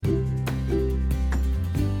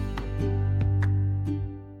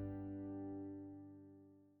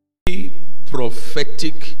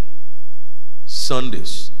prophetic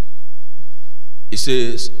Sundays. It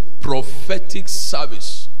says prophetic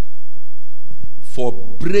service for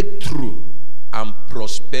breakthrough and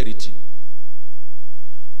prosperity.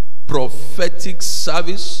 Prophetic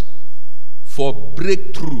service for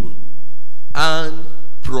breakthrough and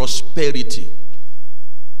prosperity.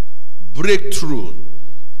 Breakthrough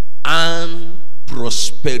and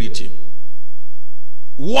prosperity.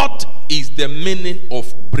 What is the meaning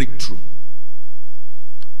of breakthrough?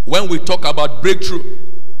 When we talk about breakthrough,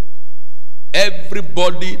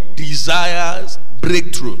 everybody desires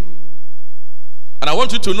breakthrough. And I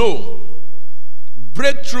want you to know,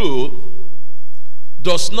 breakthrough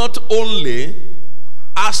does not only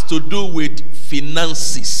has to do with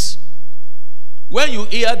finances. When you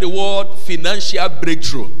hear the word financial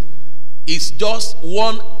breakthrough, it's just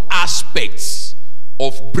one aspect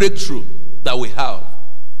of breakthrough that we have.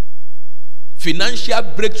 Financial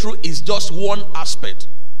breakthrough is just one aspect.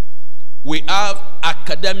 We have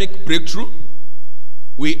academic breakthrough,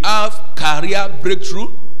 we have career breakthrough,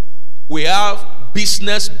 we have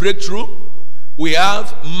business breakthrough, we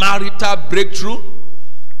have marital breakthrough,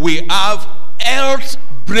 we have health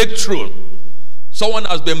breakthrough. Someone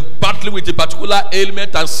has been battling with a particular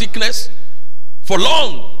ailment and sickness for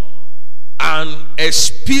long and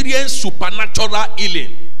experience supernatural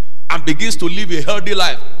healing and begins to live a healthy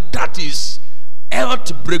life. That is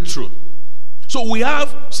health breakthrough. So we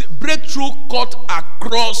have breakthrough cut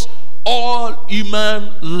across all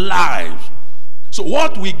human lives. So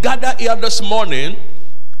what we gather here this morning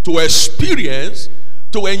to experience,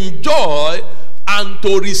 to enjoy, and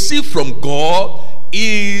to receive from God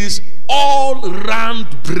is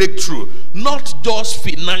all-round breakthrough, not just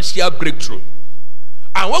financial breakthrough.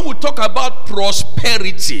 And when we talk about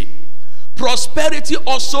prosperity, prosperity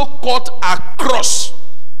also cut across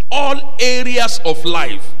all areas of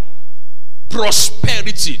life.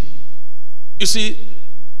 Prosperity. You see,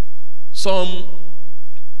 some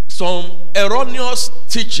erroneous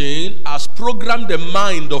teaching has programmed the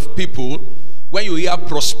mind of people. When you hear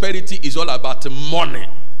prosperity is all about money.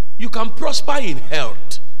 You can prosper in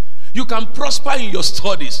health. You can prosper in your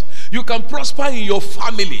studies. You can prosper in your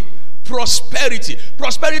family. Prosperity.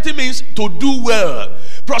 Prosperity means to do well.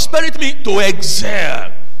 Prosperity means to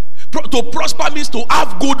excel. To prosper means to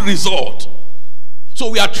have good result. So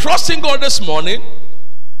we are trusting God this morning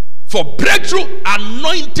for breakthrough,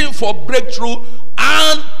 anointing for breakthrough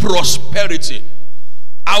and prosperity.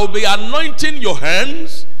 I will be anointing your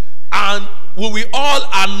hands, and we will all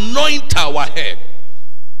anoint our head.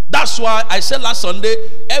 That's why I said last Sunday,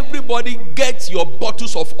 everybody get your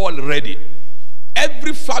bottles of oil ready.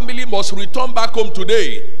 Every family must return back home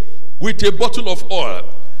today with a bottle of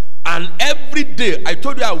oil. And every day, I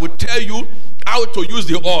told you I would tell you how to use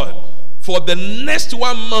the oil. For the next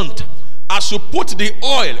 1 month, as you put the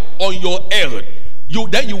oil on your head,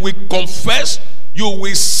 then you will confess, you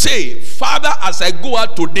will say, Father, as I go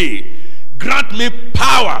out today, grant me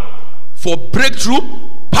power for breakthrough,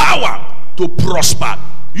 power to prosper.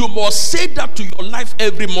 You must say that to your life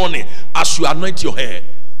every morning as you anoint your hair.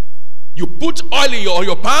 You put oil in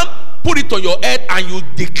your palm, put it on your head, and you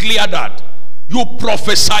declare that. You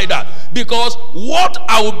prophesy that. Because what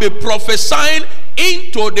I will be prophesying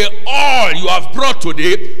into the oil you have brought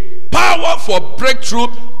today, power for breakthrough,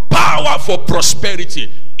 power for prosperity.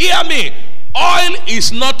 Hear me. Oil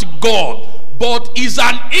is not God, but is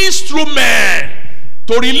an instrument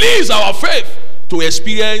to release our faith, to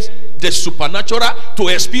experience the supernatural, to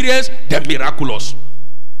experience the miraculous.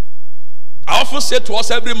 I often say to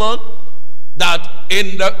us every month that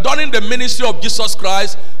during the ministry of Jesus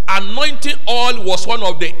Christ, anointing oil was one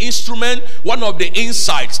of the instruments, one of the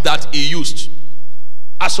insights that he used.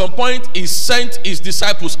 At some point, he sent his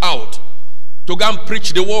disciples out to go and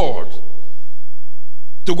preach the word,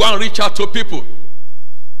 to go and reach out to people,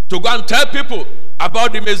 to go and tell people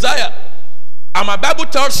about the Messiah. And my Bible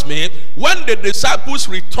tells me when the disciples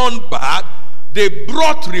returned back, they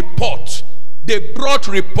brought report.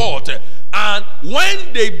 And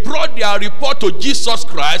when they brought their report to Jesus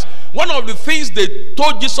Christ, one of the things they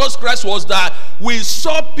told Jesus Christ was that we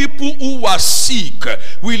saw people who were sick,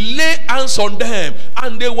 we lay hands on them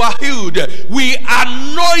and they were healed. We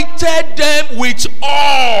anointed them with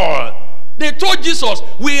oil. They told Jesus,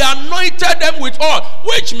 we anointed them with oil,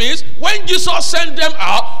 which means when Jesus sent them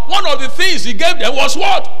out, one of the things he gave them was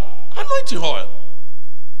what? Anointing oil.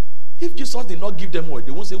 If Jesus did not give them oil,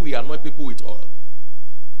 they won't say we anoint people with oil.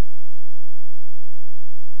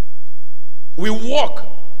 We walk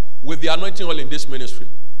with the anointing oil in this ministry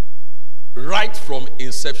right from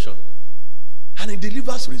inception, and it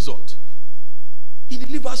delivers result. It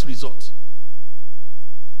delivers result.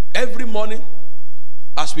 Every morning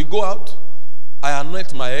As we go out, I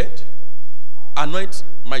anoint my head, anoint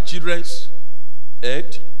my children's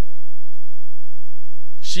head.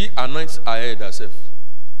 She anoints her head herself.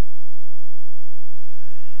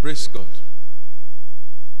 Praise God.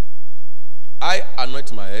 I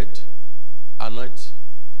anoint my head, anoint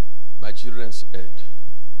my children's head.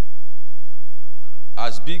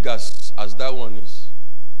 As big as that one is,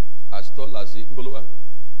 as tall as it.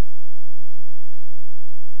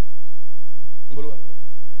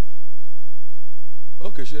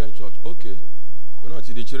 Okay, children's church. Okay. We're not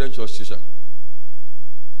in the children's church, teacher.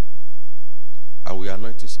 I will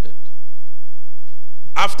anoint his head.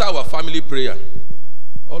 After our family prayer,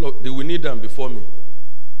 they will kneel down before me.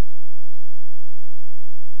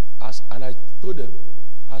 And I told them,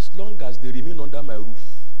 as long as they remain under my roof,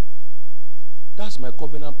 that's my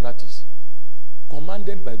covenant practice.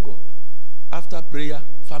 Commanded by God. After prayer,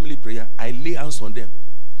 family prayer, I lay hands on them.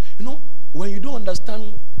 You know, when you don't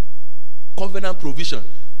understand covenant provision,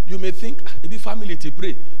 you may think, maybe family to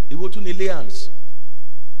pray, it will to lay hands.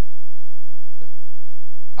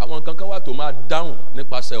 Àwọn kankan wà tó máa down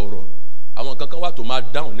nípasẹ̀ ọ̀rọ̀. Àwọn kankan wà tó máa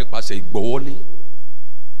down nípasẹ̀ ìgbọ́wọ́lé.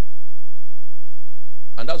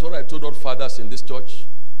 And that's what I told all fathers in this church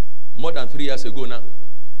more than 3 years ago now.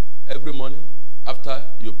 Every morning, after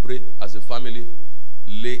you pray as a family,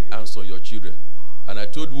 lay hands on your children. And I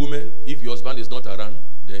told women, if your husband is not around,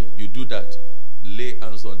 then you do that. Lay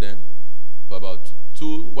hands on them for about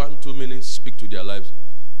 1-2 minutes, speak to their lives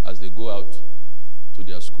as they go out to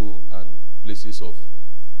their school and places of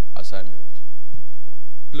assignment.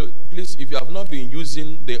 Please, if you have not been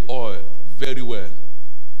using the oil very well,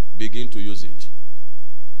 begin to use it.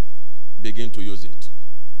 Begin to use it.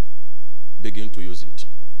 Begin to use it.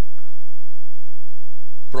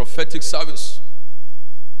 Prophetic service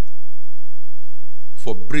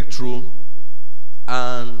for breakthrough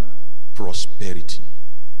and prosperity.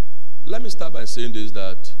 Let me start by saying this,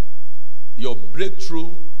 that your breakthrough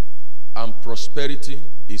and prosperity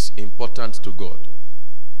is important to God.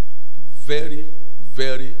 Very,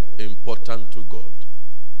 very important to God.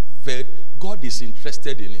 God is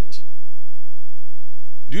interested in it.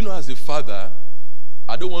 Do you know, as a father,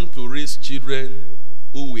 I don't want to raise children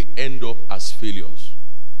who will end up as failures.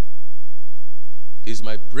 It's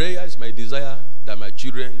my prayer, it's my desire that my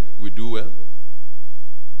children will do well.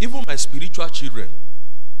 Even my spiritual children.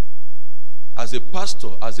 As a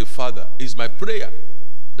pastor, as a father, it's my prayer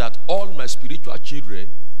that all my spiritual children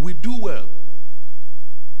will do well.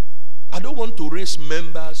 I don't want to raise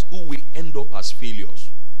members who will end up as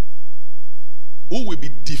failures, who will be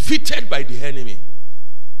defeated by the enemy.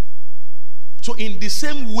 So in the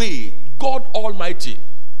same way, God Almighty,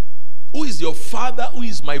 who is your father, who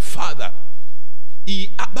is my father,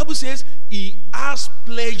 Bible says he has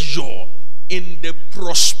pleasure in the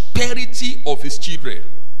prosperity of his children.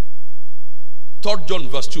 3 John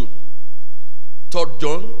verse 2. 3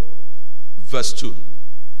 John verse 2.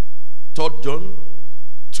 3 John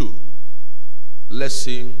 2. Let's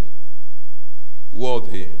see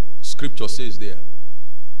what the scripture says there.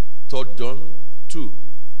 3 John 2.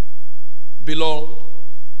 Beloved,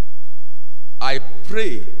 I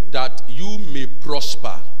pray that you may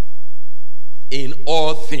prosper in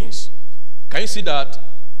all things. Can you see that?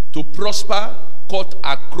 To prosper, cut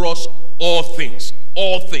across all things.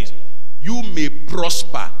 All things. You may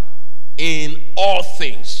prosper in all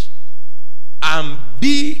things and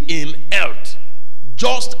be in health,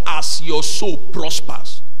 just as your soul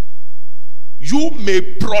prospers. You may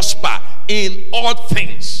prosper in all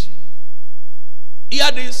things.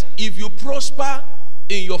 Hear this: if you prosper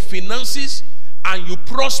in your finances and you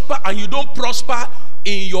prosper and you don't prosper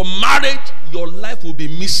in your marriage, your life will be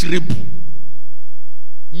miserable.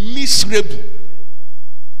 Miserable.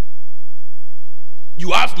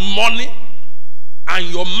 You have money and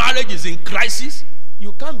your marriage is in crisis,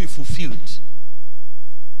 you can't be fulfilled.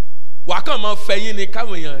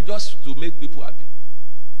 Just to make people happy.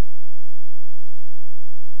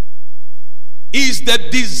 It's the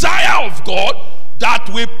desire of God that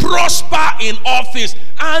we prosper in all things,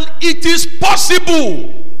 and it is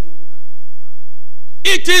possible.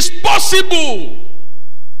 It is possible.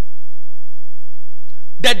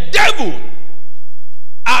 The devil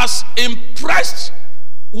has impressed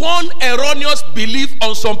one erroneous belief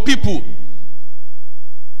on some people.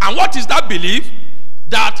 And what is that belief?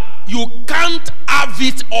 That you can't have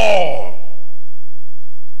it all.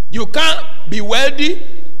 You can't be wealthy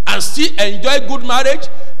and still enjoy good marriage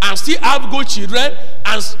and still have good children.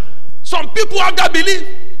 And some people have that belief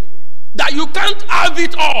that you can't have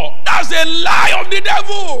it all. That's a lie of the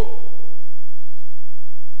devil.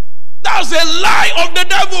 That's a lie of the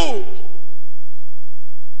devil.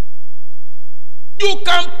 You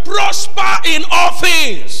can prosper in all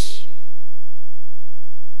things.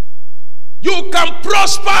 You can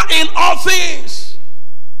prosper in all things.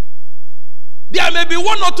 There may be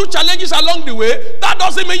one or two challenges along the way. That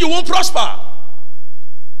doesn't mean you won't prosper.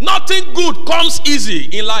 Nothing good comes easy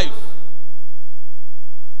in life.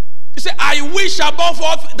 He said, I wish above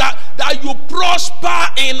all that you prosper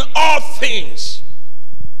in all things.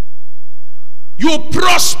 You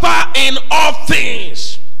prosper in all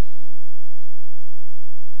things.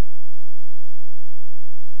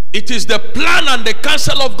 It is the plan and the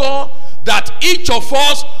counsel of God that each of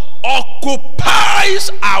us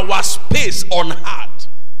occupies our space on earth.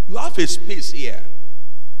 You have a space here.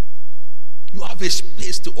 You have a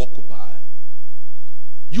space to occupy.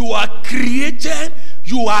 You are created,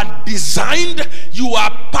 you are designed, you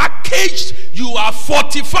are packaged, you are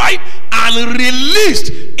fortified and released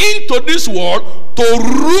into this world to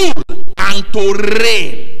rule and to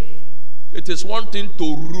reign. It is one thing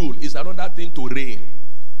to rule, it's another thing to reign.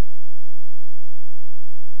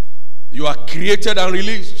 You are created and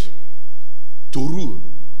released to rule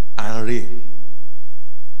and reign.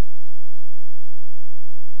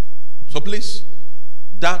 So please,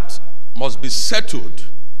 that must be settled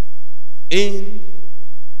in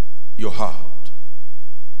your heart.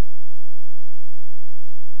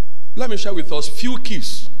 Let me share with us few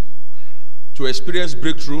keys to experience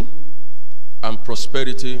breakthrough and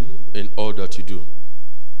prosperity in all that you do.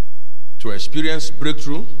 To experience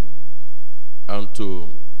breakthrough and to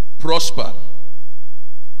prosper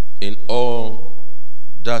in all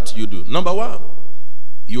that you do. Number one,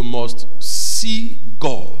 you must see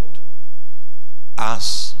God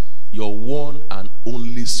as your one and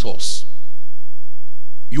only source.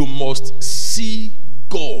 You must see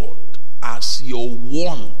God as your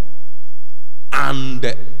one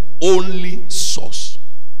and only source.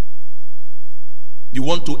 You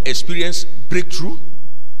want to experience breakthrough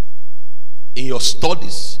in your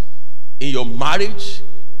studies, in your marriage,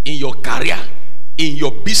 in your career, in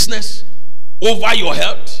your business, over your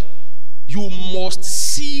health. You must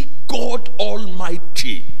see God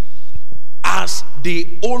Almighty as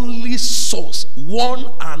the only source,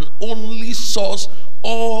 one and only source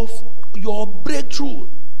of your breakthrough.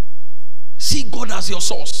 See God as your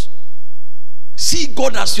source. See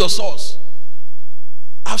God as your source.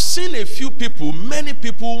 I've seen a few people, many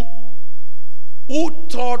people, who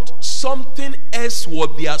thought something else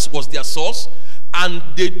was their source, and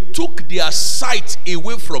they took their sight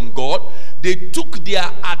away from God. They took their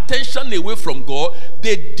attention away from God.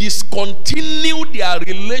 They discontinued their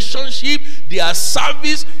relationship, their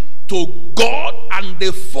service to God, and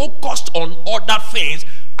they focused on other things.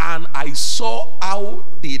 And I saw how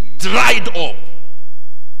they dried up.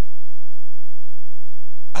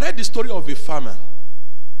 I read the story of a farmer.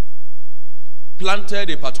 Planted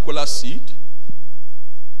a particular seed,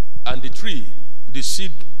 and the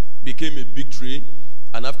seed became a big tree,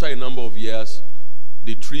 and after a number of years,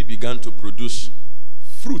 the tree began to produce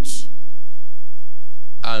fruits.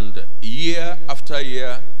 And year after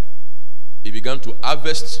year, he began to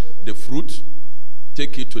harvest the fruit,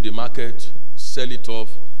 take it to the market, sell it off,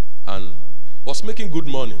 and was making good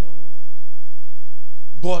money.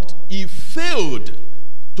 But he failed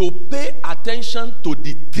to pay attention to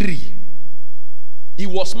the tree. He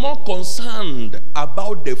was more concerned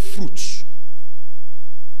about the fruit.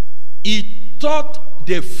 He thought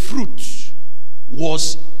the fruit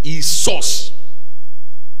was his source.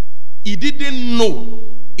 He didn't know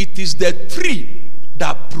it is the tree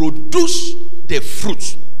that produced the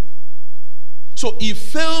fruit. So he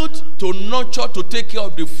failed to nurture, to take care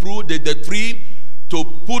of the fruit, the tree, to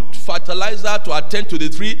put fertilizer, to attend to the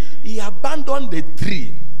tree. He abandoned the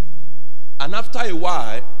tree. And after a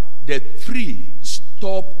while, the tree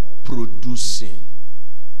stopped producing.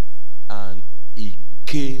 And he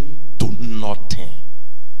came to nothing.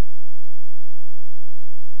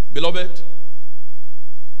 Beloved,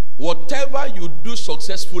 whatever you do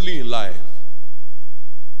successfully in life,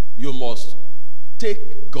 you must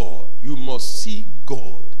take God, you must see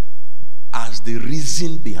God as the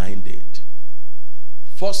reason behind it.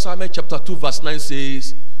 1 Samuel chapter 2 verse 9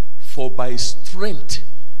 says, "For by strength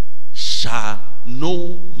shall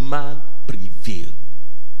no man prevail."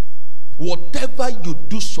 Whatever you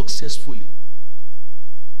do successfully,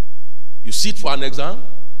 you sit for an exam,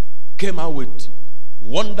 came out with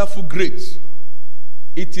wonderful grades.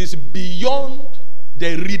 It is beyond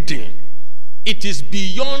the reading. It is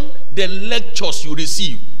beyond the lectures you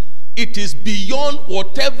receive. It is beyond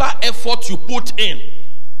whatever effort you put in.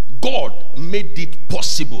 God made it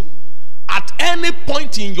possible. At any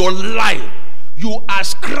point in your life, you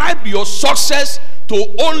ascribe your success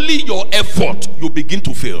to only your effort, you begin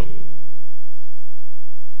to fail.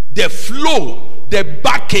 the flow, the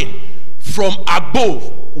backing from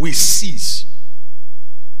above will cease.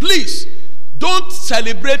 Please, don't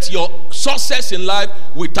celebrate your success in life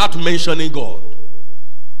without mentioning God.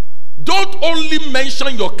 Don't only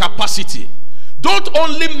mention your capacity. Don't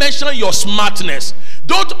only mention your smartness.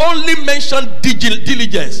 Don't only mention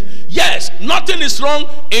diligence. Yes, nothing is wrong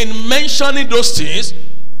in mentioning those things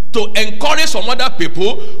to encourage some other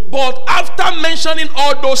people, but after mentioning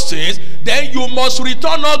all those things, then you must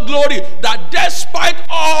return all glory that despite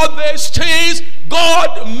all these things,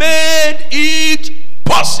 God made it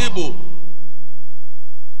possible.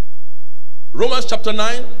 Romans chapter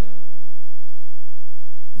 9,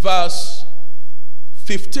 verse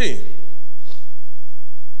 15.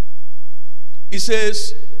 It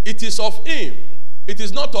says, it is of him, it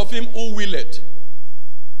is not of him who willeth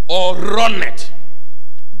or runneth,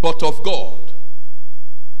 but of God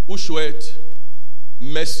who showeth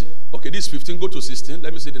mercy. Okay, this 15, go to 16.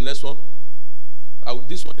 Let me see the next one.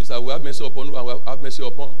 This one is, I will have mercy upon who I will have mercy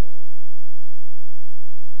upon.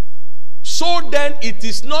 So then it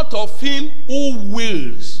is not of him who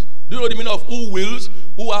wills. Do you know the meaning of who wills?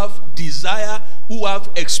 Who have desire, who have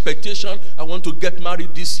expectation. I want to get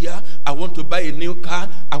married this year. I want to buy a new car.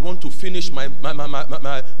 I want to finish my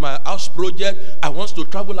house project. I want to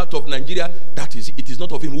travel out of Nigeria. That is, it is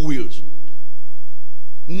not of him who wills,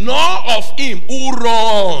 nor of him who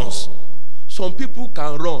runs. Some people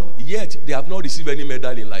can run, yet they have not received any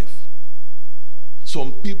medal in life.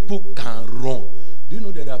 Some people can run. Do you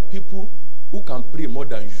know there are people who can pray more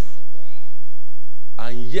than you,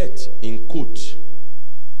 and yet in quote,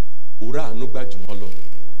 ura anugba jumolo.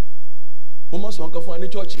 Almost one for any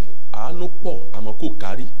church, anu po amako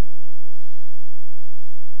kari.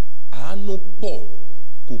 Anu po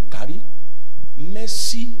kukari.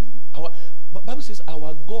 Mercy. Our Bible says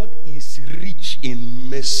our God is rich in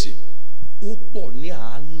mercy. Opo ni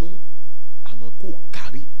anu amako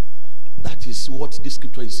kari. That is what this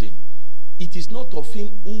scripture is saying. It is not of him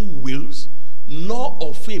who wills, nor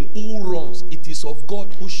of him who runs. It is of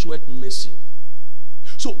God who showeth mercy.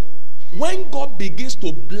 So, when God begins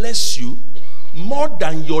to bless you more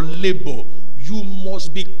than your labor, you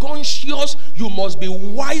must be conscious, you must be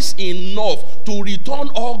wise enough to return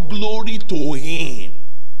all glory to him.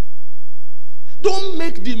 Don't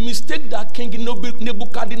make the mistake that King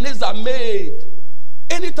Nebuchadnezzar made.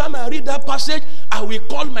 Anytime I read that passage, I will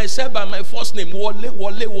call myself by my first name. Wole,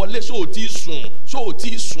 wole, wole, so soon, so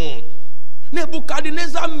soon.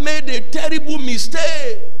 Nebuchadnezzar made a terrible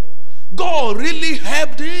mistake. God really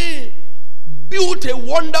helped him. Built a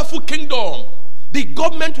wonderful kingdom. The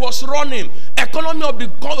government was running. Economy of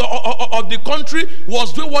the country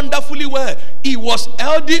was doing wonderfully well. He was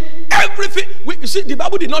healthy. Everything. You see, the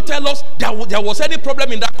Bible did not tell us there was any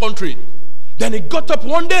problem in that country. Then he got up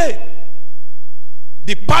one day.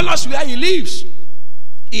 The palace where he lives,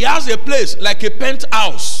 he has a place like a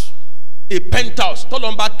penthouse. A penthouse.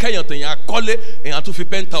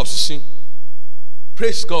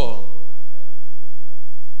 Praise God.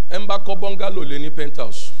 Embako bungalow le ni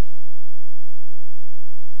penthouse.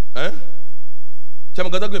 Eh?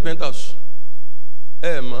 Chamagata go penthouse.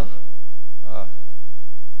 Ma. Ah.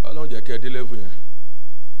 Ọlọ́run jẹ́ kẹ́ dé level yẹn.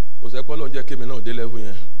 Ó ṣe pé Ọlọ́run jẹ́ kí mi náà dé level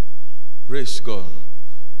yẹn. Praise God.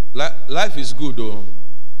 Life is good though.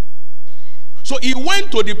 So he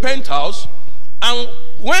went to the penthouse, and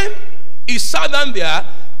when he sat down there,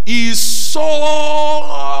 he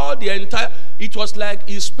saw the entire. It was like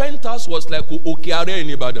his penthouse was like Okeare in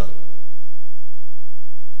Ibadan.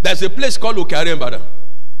 There's a place called Okeare in Ibadan.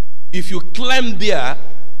 If you climb there,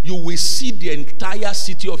 you will see the entire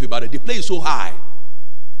city of Ibadan. The place is so high.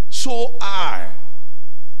 So high.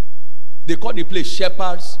 They call the place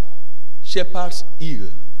Shepherd's Hill.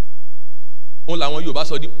 Only one you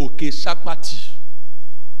sọ di Òkè Ṣápátì.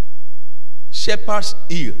 Shepherd's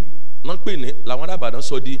Hill. Not pé làwọn Ìbàdàn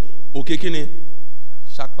sọ di Òkè kíni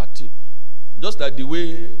Ṣápátì. Just like the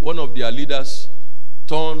way one of their leaders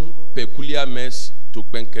turned peculiar mess to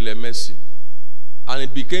Penkele mercy. And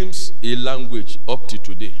it becomes a language up to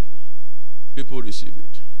today. People receive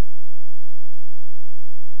it.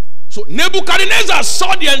 So Nebuchadnezzar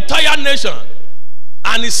saw the entire nation.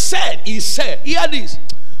 And he said, hear this.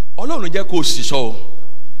 Ọlọ́run jẹ́ kó ṣiṣọ́.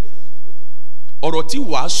 Ọ̀rọ̀ tí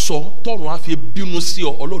wàá sọ tọ́run á fi bínú sí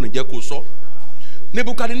ọ, Ọlọ́run jẹ́ kó sọ.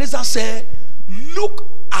 Nebuchadnezzar said, look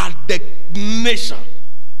at the nation,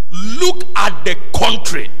 look at the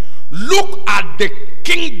country, look at the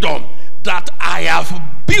kingdom that I have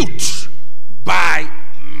built by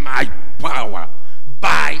my power,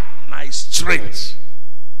 by my strength.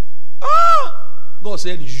 God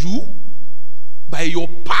said, you, by your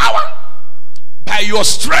power, by your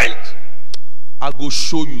strength, I go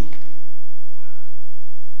show you.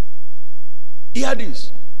 Hear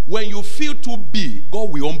this. When you feel too big,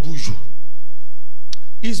 God will humble you.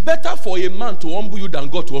 It's better for a man to humble you than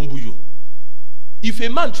God to humble you. If a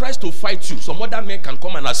man tries to fight you, some other men can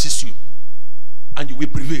come and assist you, and you will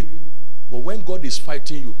prevail. But when God is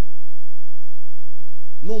fighting you,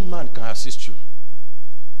 no man can assist you.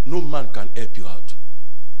 No man can help you out.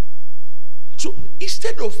 So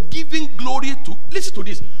instead of giving glory to, listen to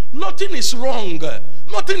this, nothing is wrong.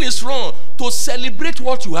 Nothing is wrong to celebrate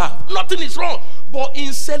what you have. Nothing is wrong. But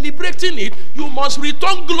in celebrating it, you must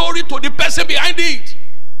return glory to the person behind it.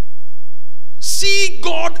 See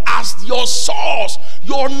God as your source,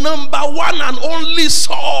 your number one and only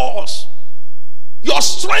source. Your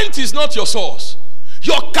strength is not your source.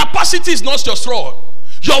 Your capacity is not your source.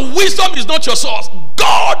 Your wisdom is not your source.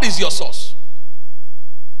 God is your source.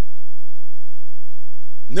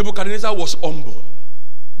 Nebuchadnezzar was humble.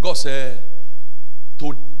 God said,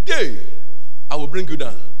 today I will bring you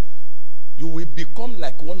down. You will become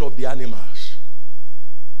like one of the animals.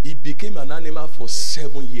 He became an animal for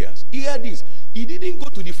 7 years. Hear this. He didn't go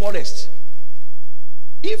to the forest.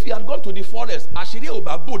 If he had gone to the forest, Ashiri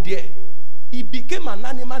Obabo there, he became an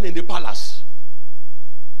animal in the palace.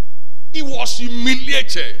 He was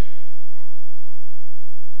humiliated.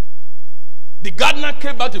 The gardener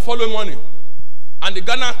came back the following morning, and the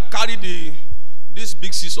gardener carried these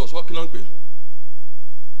big scissors. What can I pay?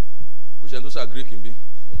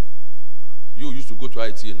 You used to go to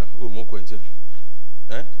IT now. Oh, more coins.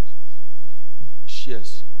 Eh?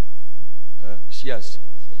 Shares. Shares.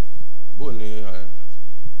 Bone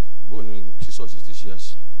scissors is the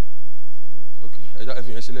shares. Okay.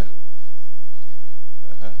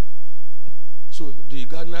 So the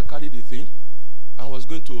gardener carried the thing and was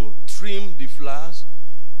going to trim the flowers.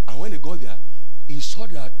 And when he got there, he saw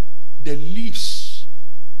that the leaves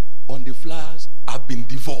on the flowers have been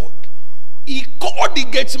devoured. He called the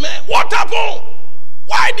gatesman. What happened?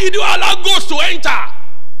 Why did you allow goats to enter?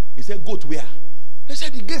 He said, goat where? They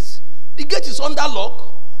said, the gate. The gate is under lock.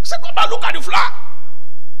 He said, come and look at the flower.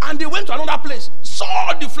 And they went to another place,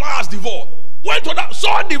 saw the flowers devoured. Went to that,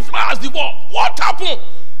 saw the flowers devoured. What happened?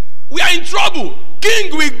 We are in trouble.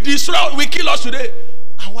 King will destroy, will kill us today.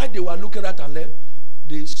 And while they were looking at and left,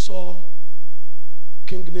 they saw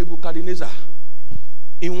King Nebuchadnezzar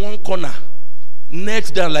in one corner, neck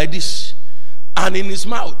down like this. And in his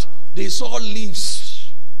mouth, they saw leaves.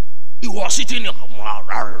 He was sitting there.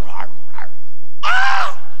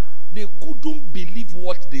 They couldn't believe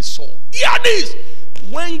what they saw. Hear this.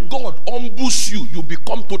 When God humbles you, you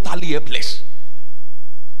become totally helpless.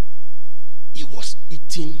 He was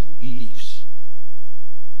eating leaves.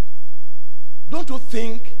 Don't you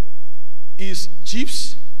think his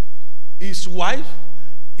chiefs, his wife,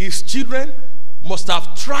 his children must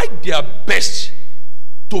have tried their best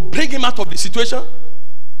to bring him out of the situation?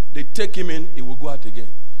 They take him in, he will go out again.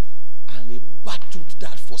 And he battled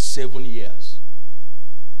that for 7 years.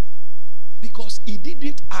 Because he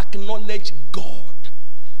didn't acknowledge God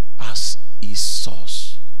as his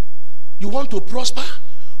source. You want to prosper?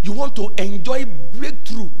 You want to enjoy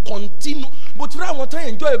breakthrough? Continue. But I want to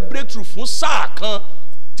enjoy a breakthrough for to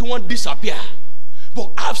won't disappear.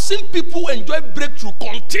 But I've seen people enjoy breakthrough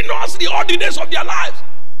continuously all the days of their lives.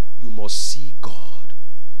 You must see God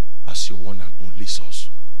as your one and only source.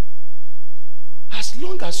 As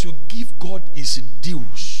long as you give God his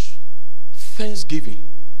dues, thanksgiving,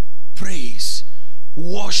 praise,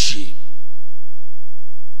 worship,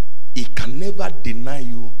 he can never deny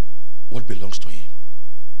you what belongs to him.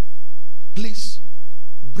 Please,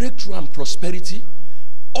 breakthrough and prosperity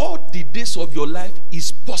all the days of your life is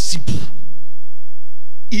possible.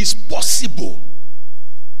 Is possible.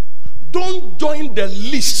 Don't join the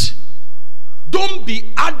list. Don't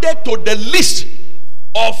be added to the list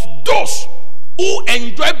of those who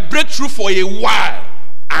enjoy breakthrough for a while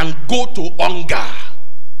and go to hunger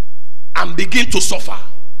and begin to suffer.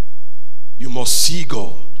 You must see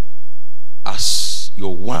God as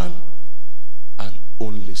your one and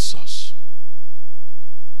only source.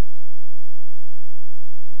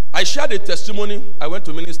 I shared a testimony. I went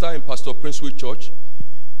to minister in Pastor Princewood Church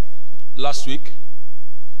last week.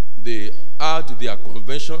 They had their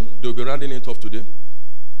convention. They will be rounding it off today.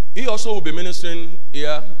 He also will be ministering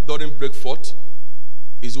here during breakfast.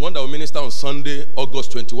 He's the one that will minister on Sunday,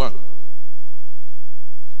 August 21.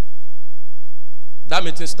 That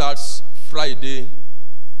meeting starts Friday,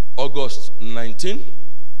 August 19.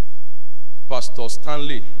 Pastor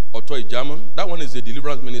Stanley Otoy German. That one is the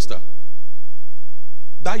deliverance minister.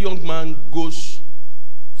 That young man goes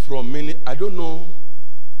from many, I don't know,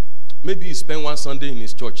 maybe he spent one Sunday in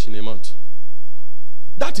his church in a month.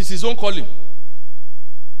 That is his own calling.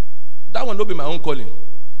 That one don't be my own calling.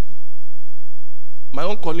 My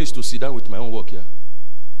own calling is to sit down with my own work here.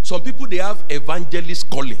 Some people, they have evangelist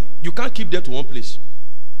calling. You can't keep them to one place.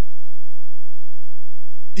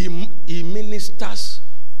 He ministers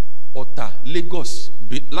Ota, Lagos.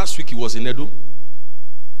 Last week he was in Edo.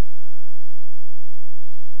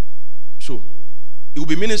 So, he will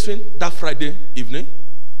be ministering that Friday evening.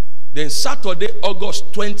 Then Saturday,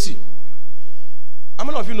 August 20. How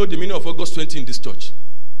many of you know the meaning of August 20 in this church?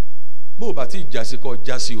 You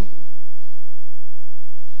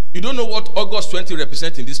don't know what August 20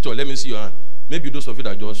 represents in this church. Let me see your hand. Maybe those of you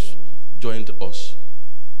that just joined us.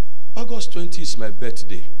 August 20 is my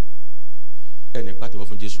birthday.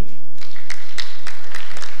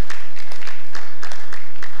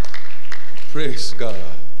 Praise God.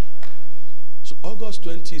 So August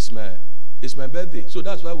 20 is my birthday. So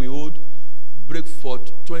that's why we hold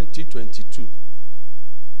Breakfast 2022.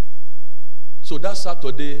 So that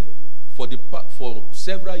Saturday, for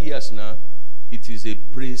several years now, it is a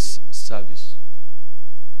praise service.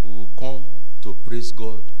 We will come to praise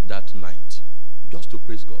God that night. Just to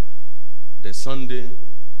praise God. The Sunday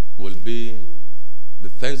will be the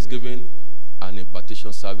Thanksgiving and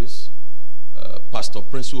impartation service. Pastor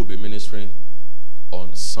Prince will be ministering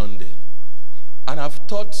on Sunday. And I've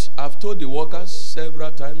told the workers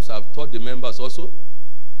several times, I've told the members also,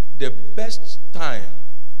 the best time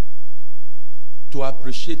to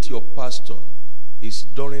appreciate your pastor is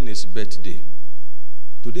during his birthday.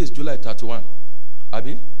 Today is July 31.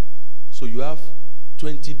 Abi? So you have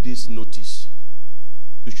 20 days notice.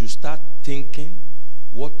 You should start thinking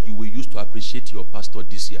what you will use to appreciate your pastor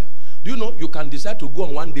this year. Do you know you can decide to go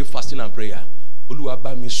on one day fasting and prayer? Oluwa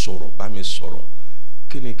bá mi sọ̀rọ̀, bá mi sọ̀rọ̀.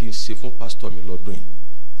 Kí ni kí n ṣe fún pastor mi lọ́dún yìí?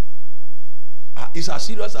 It's as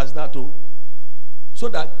serious as that, oh. So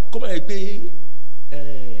that come and pay.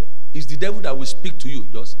 It's the devil that will speak to you.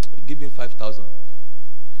 Just give him 5,000.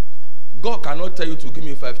 God cannot tell you to give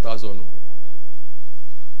me 5,000.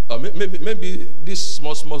 Maybe these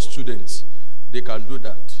small students, they can do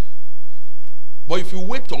that. But if you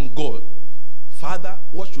wait on God, Father,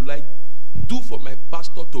 what should I do for my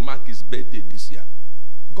pastor to mark his birthday this year?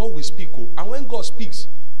 God will speak. Oh. And when God speaks,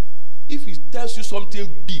 if he tells you something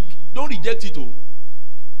big, don't reject it. Oh.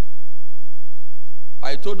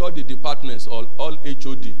 I told all the departments, all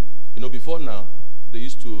HOD, before now, they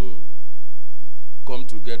used to come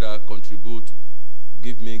together, contribute,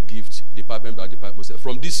 give me gifts, department by department.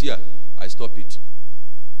 From this year, I stop it.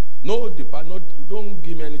 No department, don't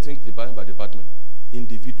give me anything department by department.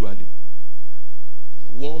 Individually.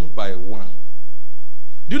 One by one.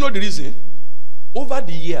 Do you know the reason? Over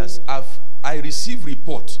the years, I received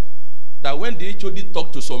report that when the HOD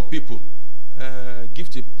talk to some people,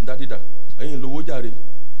 gift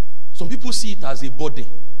some people see it as a burden.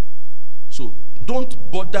 So don't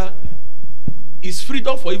bother. It's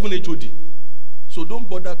freedom for even HOD. So don't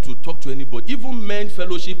bother to talk to anybody. Even men's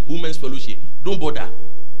fellowship, women's fellowship, don't bother.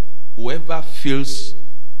 Whoever feels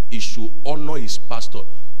he should honor his pastor.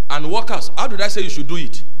 And workers, how did I say you should do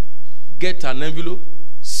it? Get an envelope,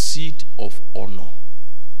 seed of honor.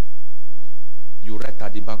 You write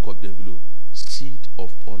at the back of the envelope, seed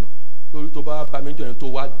of honor.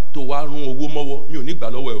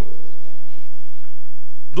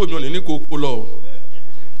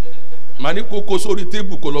 Mani koko sórí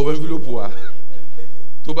table kó lọ envelope wa.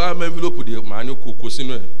 Tó bá envelope de mani koko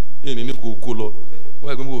sínú ẹ̀. Ẹni ní koko lọ.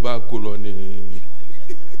 Wọ́n gbé mo bá kó lọ ni.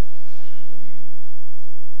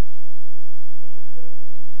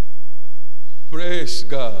 Praise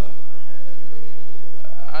God.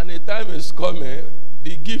 And the time is coming,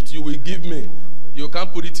 the gift you will give me, you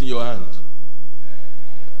can't put it in your hand.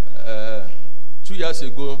 2 years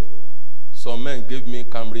ago, some men gave me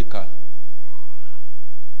Camry car.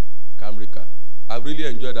 I really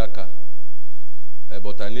enjoyed that car.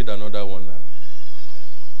 But I need another one now.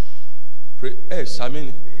 Pray. Hey,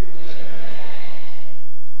 Samini.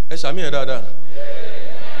 Hey, Samini, Dada.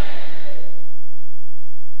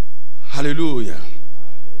 Hallelujah.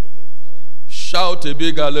 Shout a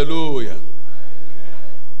big hallelujah.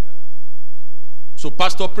 So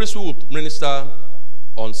Pastor Prince will minister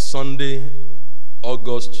on Sunday,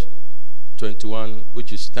 August 21,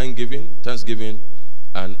 which is Thanksgiving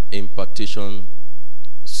and impartation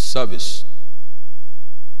service.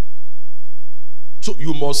 So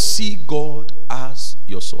you must see God as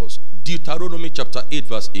your source. Deuteronomy chapter 8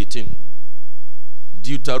 verse 18.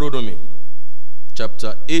 Deuteronomy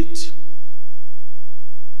chapter 8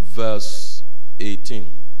 verse 18.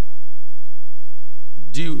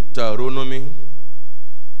 Deuteronomy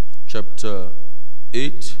chapter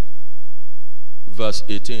 8 verse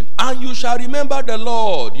 18. And you shall remember the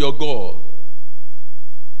Lord your God,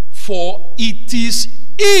 For it is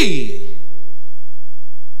He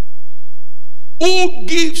who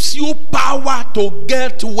gives you power to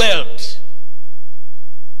get wealth.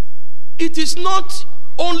 It is not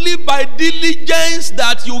only by diligence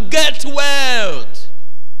that you get wealth.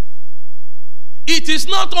 It is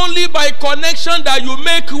not only by connection that you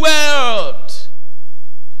make wealth.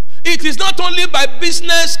 It is not only by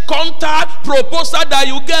business contact proposal that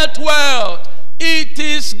you get wealth. It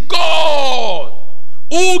is God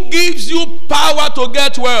who gives you power to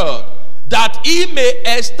get wealth, that He may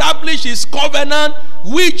establish His covenant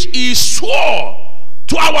which He swore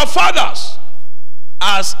to our fathers,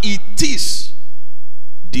 as it is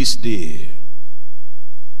this day.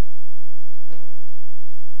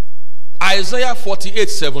 Isaiah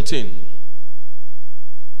 48:17.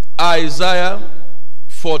 Isaiah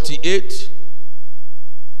 48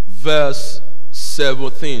 verse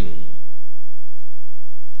 17.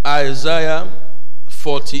 Isaiah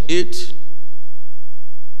 48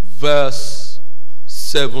 verse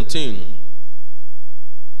 17.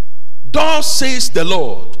 Thus says the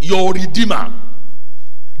Lord, your Redeemer,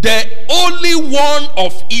 the only one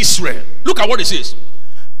of Israel. Look at what it says.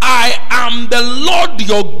 I am the Lord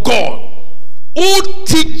your God, who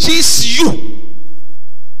teaches you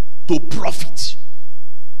to profit,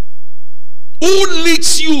 who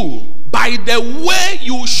leads you by the way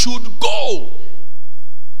you should go,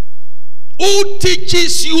 who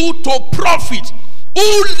teaches you to profit,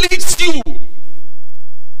 who leads you.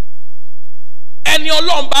 Ẹni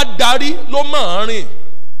Ọlọ́run bá darí ló máa rìn,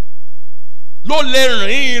 ló lè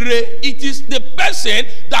rìn ire. It is the person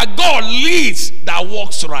that God leads that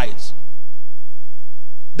walks right,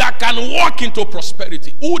 that can walk into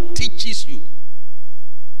prosperity, who teaches you.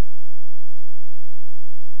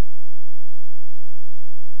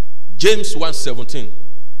 James 1:17.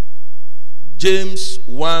 James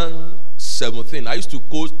 1:17. I used to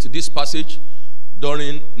quote this passage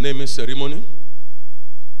during naming ceremony.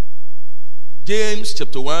 James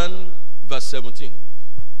chapter 1 verse 17.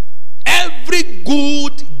 Every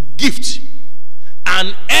good gift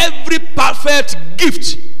and every perfect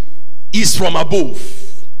gift is from above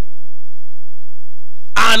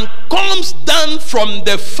and comes down from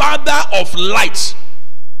the Father of lights,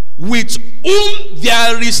 with whom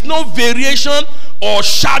there is no variation or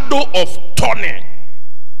shadow of turning.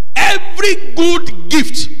 Every good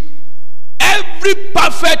gift, every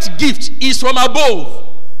perfect gift is from above.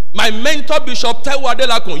 My mentor Bishop Taiwo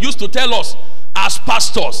Adelakun used to tell us as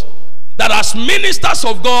pastors that as ministers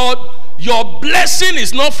of God, your blessing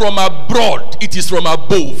is not from abroad, it is from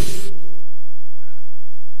above.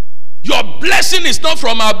 Your blessing is not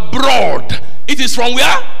from abroad, it is from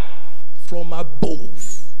where? From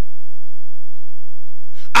above.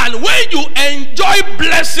 And when you enjoy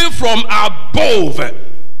blessing from above,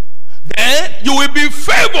 then you will be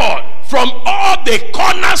favored from all the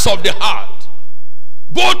corners of the heart,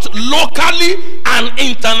 both locally and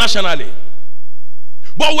internationally.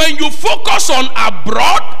 But when you focus on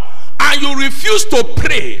abroad and you refuse to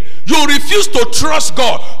pray, you refuse to trust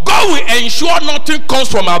God, God will ensure nothing comes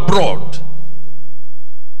from abroad.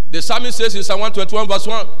 The psalmist says in Psalm 121 verse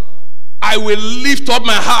 1, I will lift up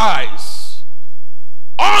my eyes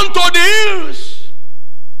unto the hills.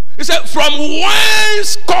 He said, from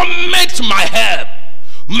whence cometh my help?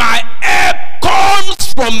 My help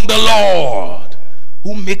comes from the Lord,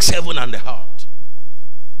 who makes heaven and the earth.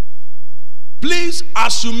 Please,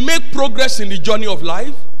 as you make progress in the journey of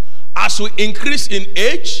life, as you increase in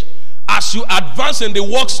age, as you advance in the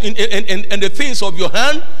works in the things of your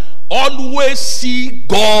hand, always see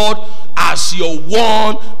God as your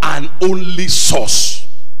one and only source.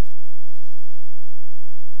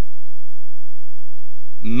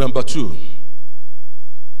 Number two.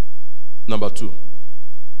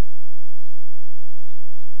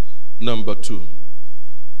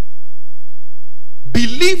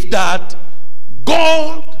 Believe that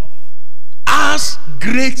God has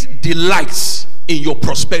great delights in your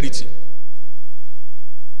prosperity.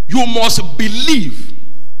 You must believe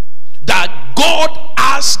that God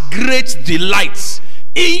has great delights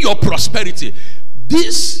in your prosperity.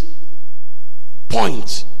 This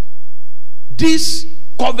point, this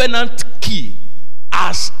covenant key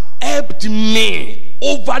has helped me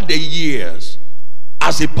over the years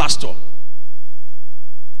as a pastor.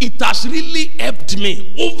 It has really helped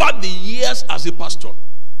me over the years as a pastor.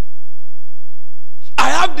 I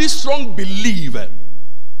have this strong belief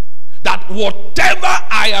that whatever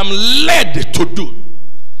I am led to do,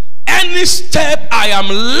 any step I am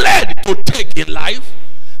led to take in life,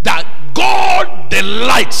 that God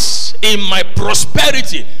delights in my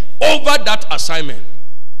prosperity over that assignment.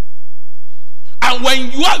 And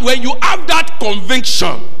when you have that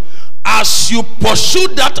conviction, As you pursue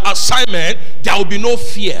that assignment, there will be no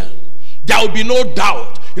fear. There will be no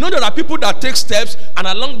doubt. You know, there are people that take steps, and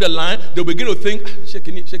along the line, they begin to think,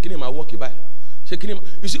 shaking him, I walk by. Shaking him.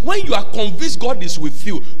 You see, when you are convinced God is with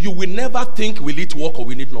you, you will never think, will it work or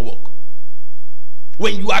will it not work?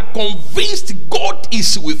 When you are convinced God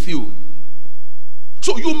is with you.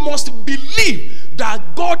 So you must believe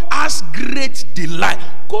that God has great delight.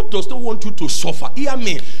 God does not want you to suffer. Hear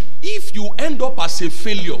me. If you end up as a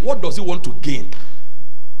failure, what does he want to gain?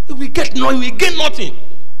 He will gain nothing.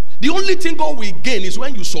 The only thing God will gain is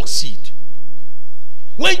when you succeed.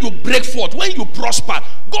 When you break forth, when you prosper,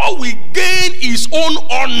 God will gain his own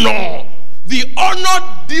honor. The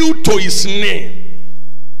honor due to his name.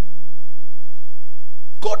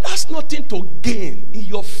 God has nothing to gain in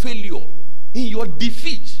your failure, in your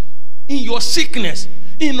defeat, in your sickness,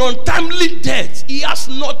 in untimely death. He has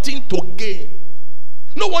nothing to gain.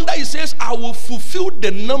 No wonder he says, I will fulfill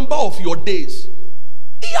the number of your days.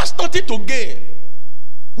 He has nothing to gain.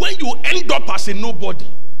 When you end up as a nobody,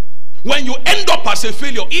 when you end up as a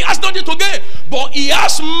failure, he has nothing to gain. But he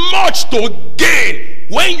has much to gain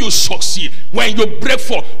when you succeed, when you break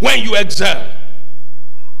forth, when you excel.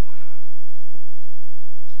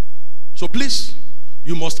 So please,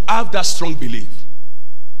 you must have that strong belief.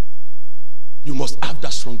 You must have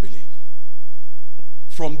that strong belief.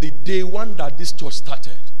 From the day one that this church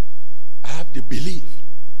started, I have the belief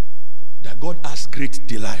that God has great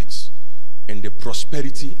delights in the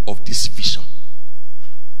prosperity of this vision.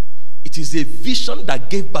 It is a vision that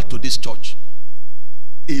gave birth to this church.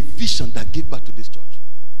 A vision that gave birth to this church.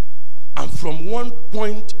 And from one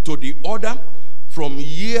point to the other, from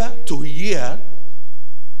year to year,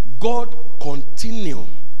 God continued.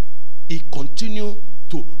 He continued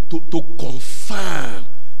to confirm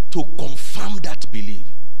that belief.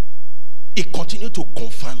 He continued to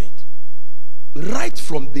confirm it. Right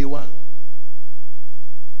from day one.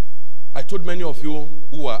 I told many of you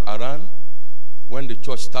who were around when the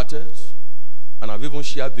church started, and I've even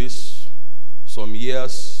shared this some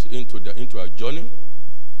years into our journey.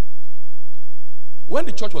 When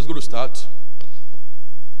the church was going to start,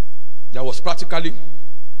 there was practically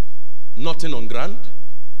nothing on ground.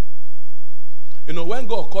 You know, when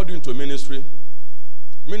God called you into ministry,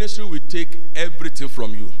 ministry will take everything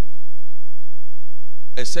from you,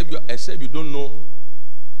 except you don't know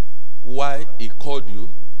why he called you,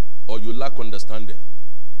 or you lack understanding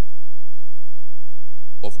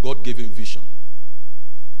of God-given vision.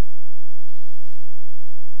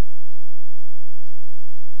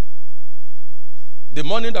 The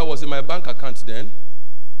money that was in my bank account then,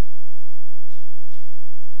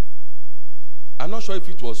 I'm not sure if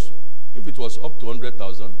it was up to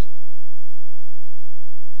 100,000.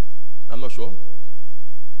 I'm not sure.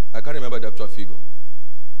 I can't remember the actual figure.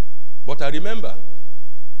 But I remember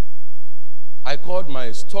I called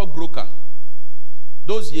my stockbroker.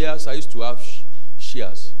 Those years I used to have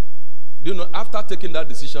shares. Do you know, after taking that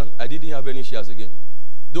decision, I didn't have any shares again.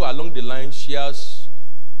 Though along the line, shares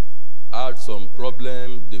had some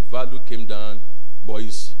problem, the value came down, but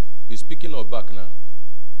he's picking up back now.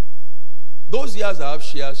 Those years I have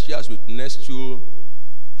shares with Nestle,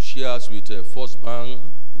 shares with First Bank,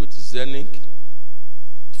 with Zenith.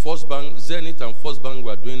 Zenith and First Bank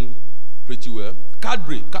were doing pretty well.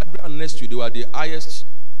 Cadbury and Nestle, they were the highest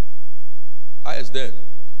then.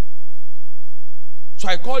 So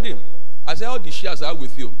I called him. I said, all the shares are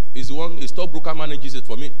with you. He's the one, his stockbroker manages it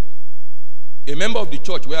for me. A member of the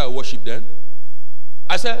church where I worship then.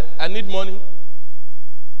 I said, I need money.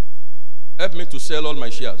 Help me to sell all my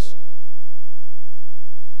shares.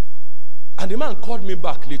 And the man called me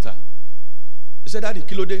back later. He said, Daddy,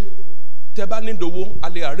 Kilode, Teba Nindowo,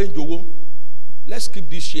 Ale arrange owo. Let's keep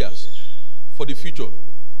these shares for the future.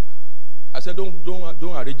 I said, don't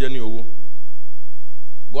arrange any owo.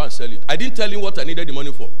 Go and sell it. I didn't tell him what I needed the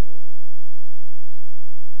money for.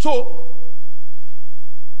 So,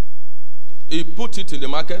 he put it in the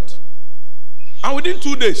market. And within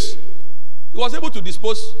 2 days, he was able to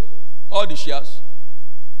dispose all the shares.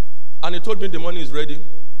 And he told me the money is ready.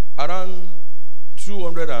 Around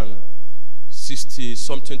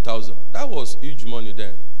 260-something thousand. That was huge money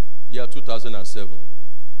then. Year 2007.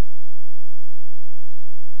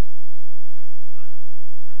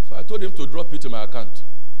 So I told him to drop it in my account.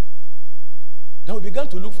 Then we began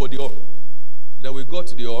to look for the oil. Then we got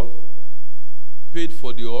the oil, paid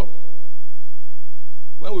for the oil.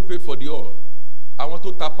 When we paid for the oil, I want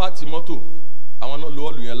to tap out the motor. I want to low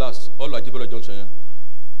oil in last. All Ajibela Junction.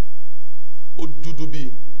 O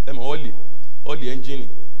dudubi, oil engine,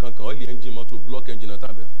 oil engine motor, block engine.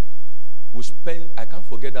 We spent, I can't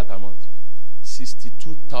forget that amount,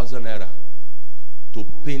 62,000 naira to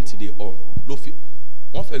paint the hall.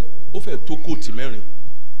 One fẹ́ tó kóòtù mẹ́rin.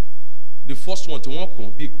 The first one tí wọ́n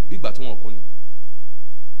kùn bí ìgbà tí wọ́n kùn ni.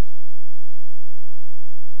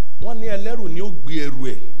 Wọ́n ní ẹlẹ́rù ni ó gbé ẹrù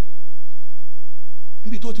ẹ̀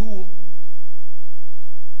níbi tó ti wúwo.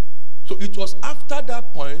 So it was after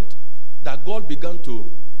that point that God began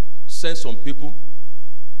to send some people.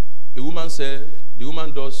 A woman said, the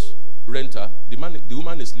woman does renter. The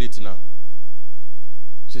woman is late now.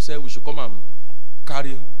 She said we should come and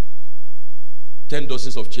carry 10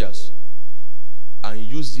 dozens of chairs and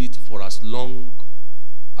use it for as long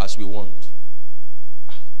as we want.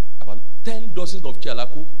 About 10 dozens of chairs,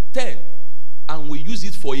 10, and we use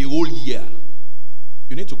it for a whole year.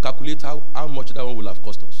 You need to calculate how much that one will have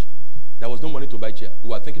cost us. There was no money to buy chairs.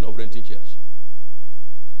 We were thinking of renting chairs.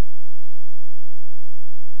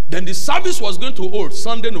 Then the service was going to hold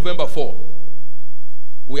Sunday, November 4.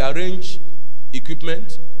 We arranged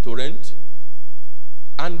equipment to rent.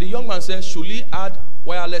 And the young man said, should he add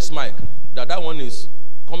wireless mic? That one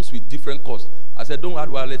comes with different costs. I said, don't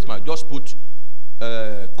add wireless mic. Just put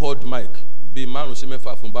cord mic. Be man who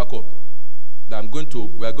from backup. That we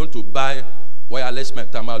are going to buy wireless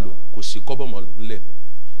mic. Tamalo.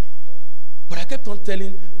 But I kept on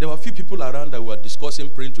telling, there were a few people around that were discussing,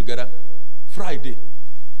 praying together. Friday. I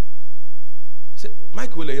said,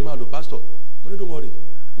 Mike will let him pastor. Don't worry.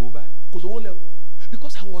 We'll buy.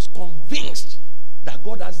 Because I was convinced that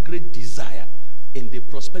God has great desire in the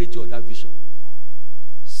prosperity of that vision.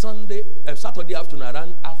 Saturday afternoon,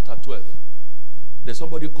 around after 12, then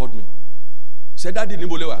somebody called me. Said, Daddy,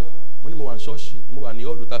 Nibolewa,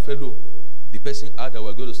 the person heard that we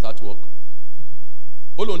were going to start work.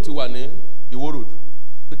 I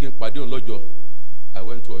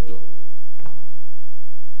went to Ojo.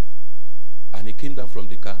 And he came down from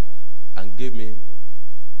the car and gave me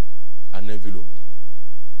an envelope.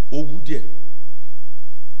 So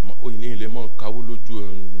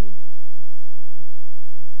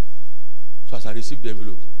as I received the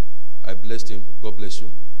envelope, I blessed him. God bless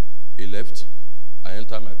you. He left. I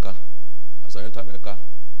entered my car. As I entered my car,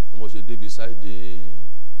 I was a day beside the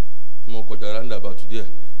roundabout today.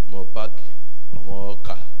 More park, more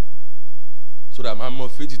car. So that I'm more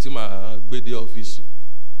fit to my birthday office.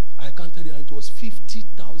 I can't tell you, and it was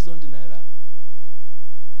 50,000 naira.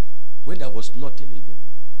 When there was nothing again.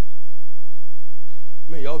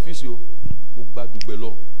 Me, your office, we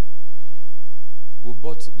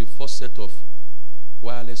bought the first set of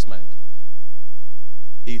wireless mic.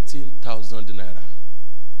 18,000 naira.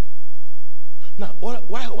 Now,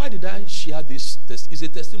 why did I share this? It's a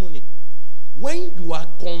testimony. When you are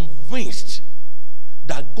convinced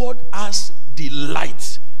that God has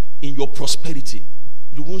delight in your prosperity,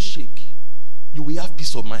 you won't shake. You will have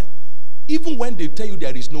peace of mind. Even when they tell you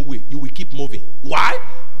there is no way, you will keep moving. Why?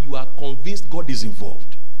 You are convinced God is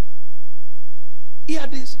involved. Hear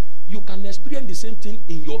this. You can experience the same thing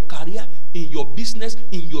in your career, in your business,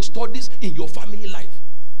 in your studies, in your family life.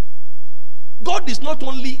 God does not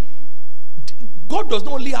only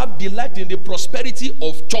have delight in the prosperity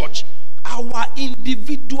of church, our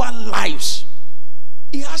individual lives.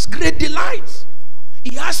 He has great delight.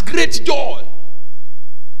 He has great joy.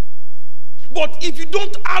 But if you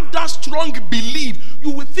don't have that strong belief,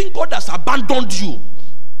 you will think God has abandoned you.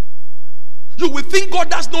 You will think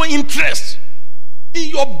God has no interest in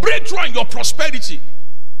your breakthrough and your prosperity.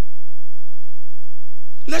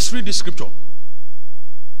 Let's read the scripture.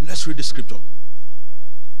 Let's read the scripture.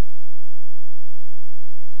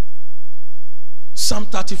 Psalm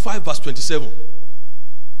 35 verse 27.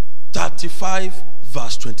 35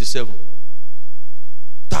 verse 27.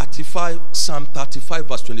 Psalm 35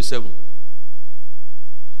 verse 27.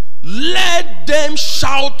 Let them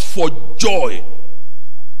shout for joy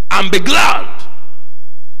and be glad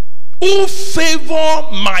who favor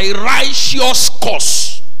my righteous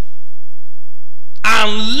cause,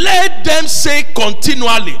 and let them say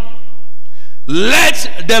continually,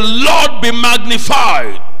 let the Lord be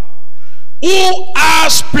magnified, who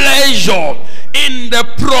has pleasure in the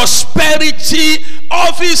prosperity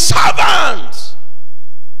of his servants.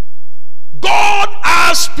 God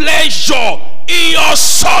has pleasure in your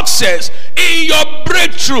success, in your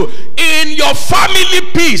breakthrough, in your family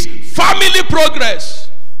peace, family progress.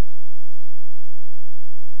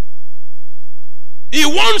 He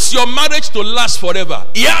wants your marriage to last forever.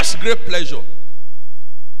 He has great pleasure.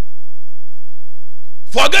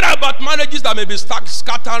 Forget about marriages that may be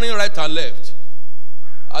scattering right and left.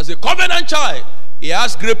 As a covenant child, he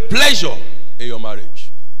has great pleasure in your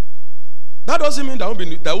marriage. That doesn't mean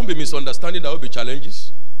there won't be misunderstanding, there will be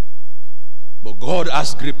challenges. But God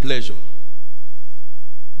has great pleasure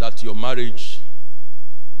that your marriage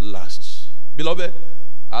lasts. Beloved,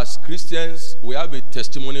 as Christians, we have a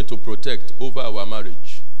testimony to protect over our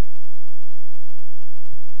marriage.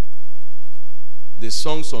 The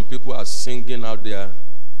song some people are singing out there,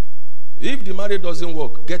 if the marriage doesn't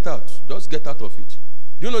work, get out. Just get out of it.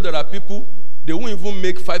 Do you know there are people, they won't even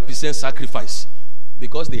make 5% sacrifice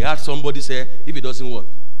because they heard somebody say, if it doesn't work,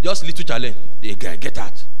 just little challenge, they get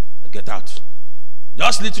out. Get out.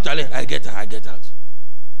 Just little challenge, I get out.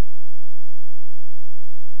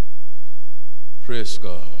 Praise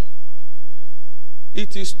God.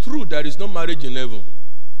 It is true there is no marriage in heaven,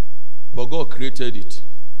 but God created it.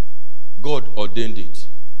 God ordained it.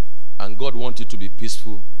 And God wanted it to be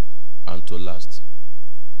peaceful and to last.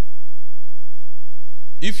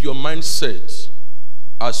 If your mindset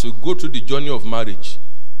as you go through the journey of marriage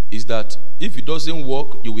is that if it doesn't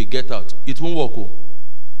work, you will get out, it won't work.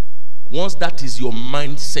 Once that is your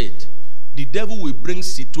mindset, the devil will bring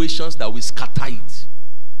situations that will scatter it.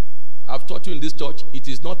 I've taught you in this church, it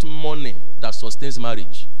is not money that sustains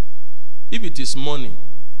marriage. If it is money,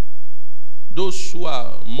 those who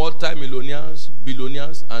are multi-millionaires,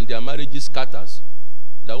 billionaires, and their marriages scatters,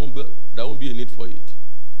 there won't be a need for it.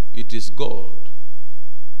 It is God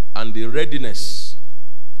and the readiness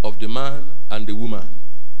of the man and the woman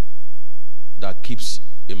that keeps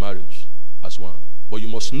a marriage as one. But you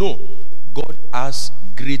must know, God has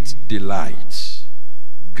great delight,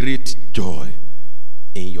 great joy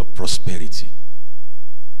in your prosperity,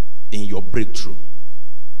 in your breakthrough.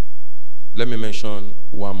 Let me mention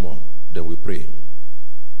one more, then we pray.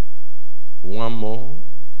 One more,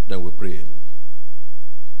 then we pray.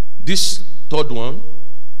 This third one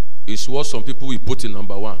is what some people will put in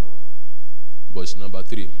number 1, but it's number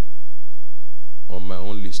 3 on my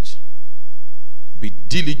own list. Be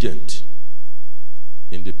diligent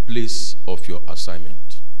in the place of your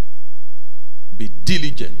assignment. Be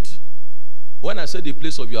diligent. When I say the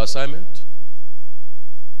place of your assignment,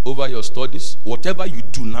 over your studies, whatever you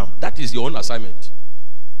do now, that is your own assignment.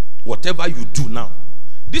 Whatever you do now,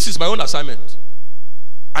 this is my own assignment.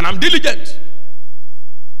 And I'm diligent.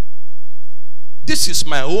 This is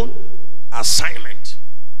my own assignment.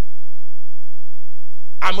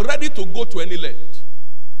 I'm ready to go to any length.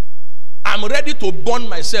 I'm ready to burn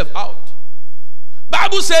myself out.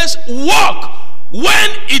 Bible says, walk when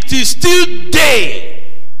it is still day.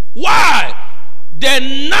 Why? The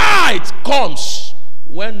night comes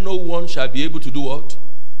when no one shall be able to do what?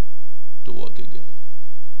 To walk again.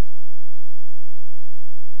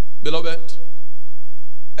 Beloved,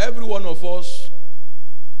 every one of us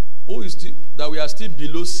who is still, that we are still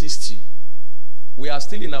below 60, we are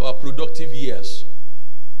still in our productive years.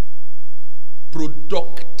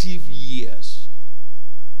 Productive years.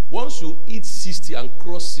 Once you hit 60 and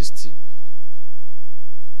cross 60,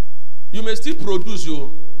 you may still produce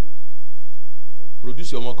your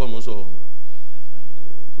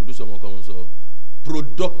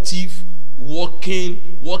productive,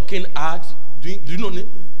 working hard, do you know,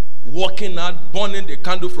 working hard, burning the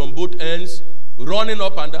candle from both ends, running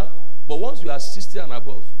up and down. But once you are 60 and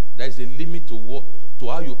above, there is a limit to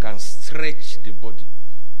how you can stretch the body.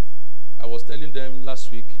 I was telling them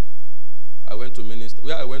last week, I went to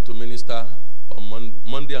minister on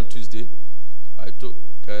Monday and Tuesday. I took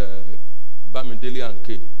Bamidele and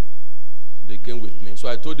Kay. They came with me. So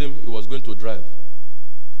I told him he was going to drive.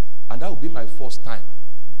 And that would be my first time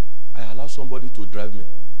I allow somebody to drive me.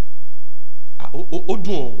 That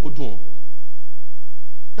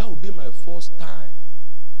would be my first time.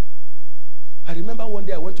 I remember one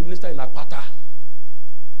day I went to minister in Akpata.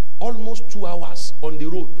 Almost 2 hours on the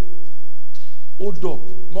road. Odop,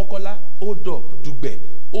 Mokola, Odop, Dugbe,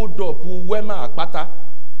 Odop, Wema, Akpata.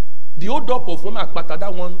 The Odop of Wema, Akpata,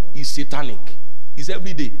 that one is satanic. It's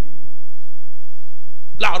every day.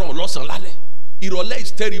 Irole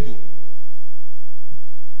is terrible.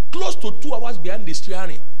 Close to 2 hours behind the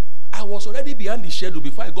steering. I was already behind the schedule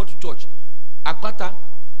before I got to church. Akpata,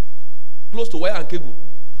 close to Wire and Kebu.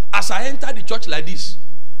 As I entered the church like this,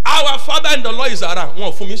 our Father in the Lord is around.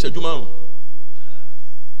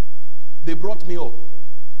 They brought me up.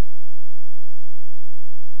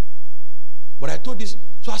 But I told this,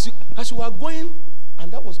 so as we were going,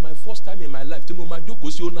 and that was my first time in my life.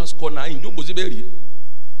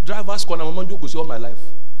 Driver's corner, all my life.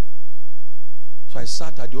 So I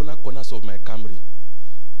sat at the owner corners of my Camry.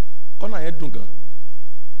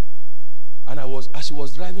 And as he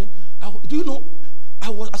was driving, do you know,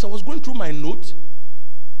 as I was going through my note,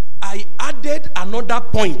 I added another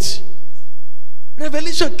point.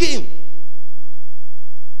 Revelation came.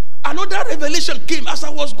 Another revelation came. As I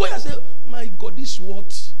was going, I said, my God, this is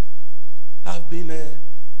what I've been,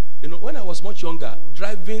 when I was much younger,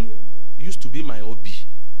 driving used to be my hobby.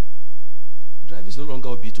 Driving is no longer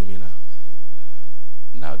a hobby to me now.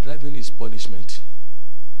 Now driving is punishment.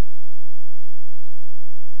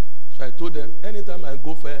 So I told them, anytime I'm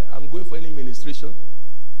going for any ministration,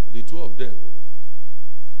 the two of them,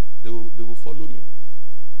 they will follow me.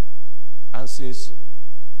 And since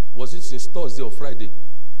Thursday or Friday,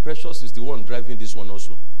 Precious is the one driving this one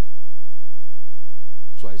also.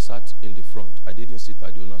 So I sat in the front. I didn't sit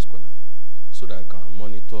at the owner's corner so that I can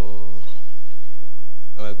monitor.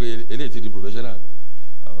 I'm going to the professional.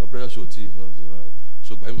 Precious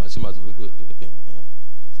so by my team,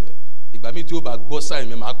 ìgbà mi tí ó bá gbọ́ sáì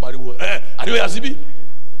mi máa pariwo àdéhùn síbí.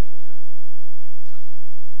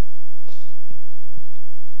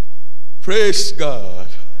 Praise God.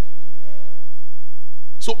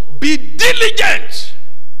 So be diligent.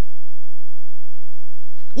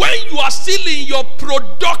 When you are still in your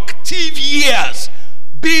productive years,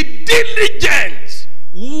 be diligent.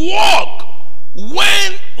 Walk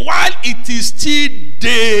while it is still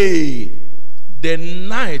day. The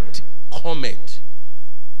night cometh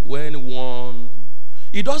when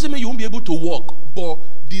it doesn't mean you won't be able to walk, but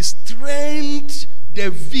the strength, the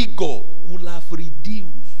vigor will have reduced.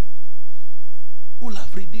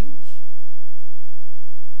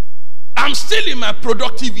 I'm still in my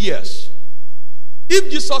productive years. If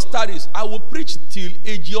Jesus tarries, I will preach till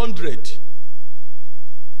age 100.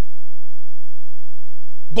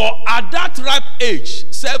 But at that ripe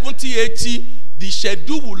age, 70, 80, the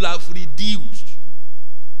schedule will have reduced.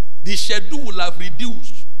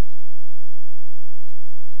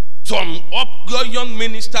 Some young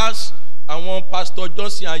ministers and one Pastor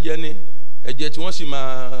Johnson Ayeni, ẹ̀jẹ̀ tí wọ́n sì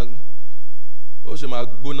máa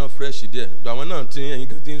gbóná fresh díẹ̀. Àwọn náà tí ẹ̀yin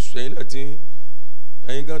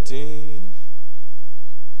kan tí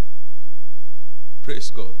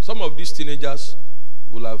praise God. Some of these teenagers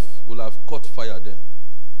will have caught fire there.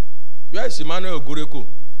 Where is Emmanuel Ogureko?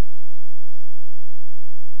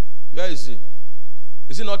 Where is he?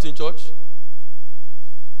 Is he not in church?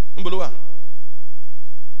 Mbolowa.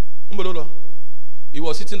 He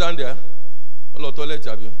was sitting down there.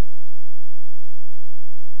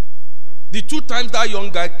 The 2 times that young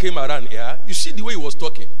guy came around here, you see the way he was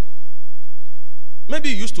talking. Maybe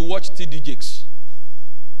he used to watch TD Jakes.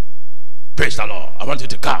 Praise the Lord. I want you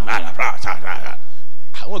to come.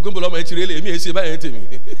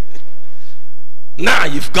 Now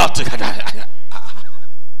you've got to.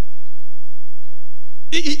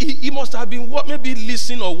 He must have been maybe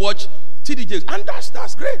listen or watch TD Jakes. And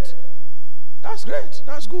that's great. That's great.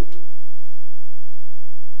 That's good.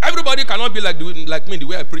 Everybody cannot be like me the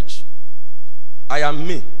way I preach. I am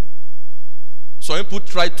me. Some people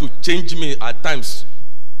try to change me at times.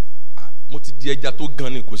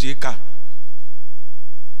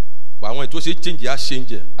 But when it was a change, I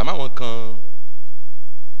change.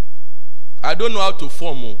 I don't know how to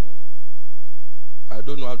form. I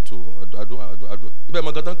don't know how to. I don't.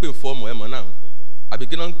 I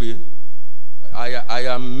begin to pay. I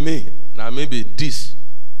am me. Now maybe this,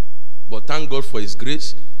 but thank God for His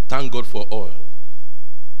grace. Thank God for all.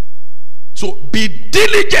 So be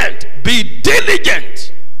diligent. Be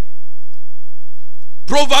diligent.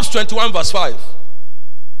 Proverbs 21 verse 5.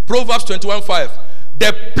 Proverbs 21:5.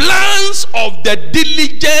 The plans of the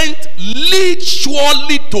diligent lead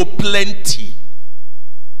surely to plenty.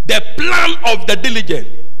 The plan of the diligent.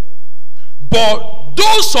 But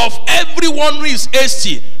those of everyone who is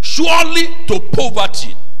hasty surely to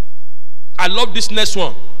poverty. I love this next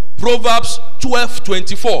one. Proverbs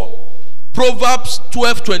 12:24. Proverbs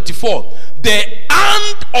 12:24. The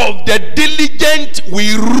hand of the diligent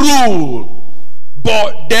will rule,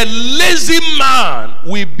 but the lazy man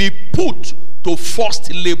will be put to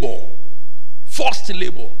forced labor. Forced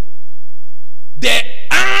labor. The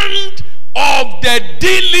hand of the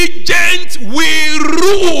diligent will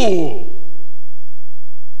rule.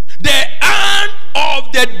 The hand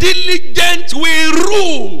of the diligent will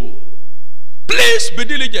rule. Please be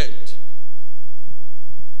diligent.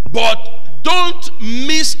 But don't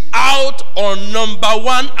miss out on number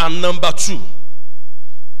 1 and number 2.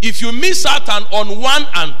 If you miss out on 1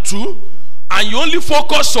 and 2, and you only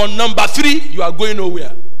focus on number 3, you are going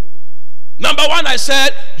nowhere. Number 1, I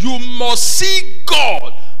said, you must see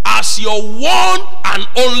God as your one and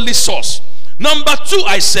only source. Number 2,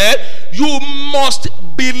 I said, you must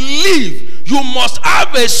believe, you must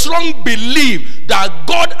have a strong belief that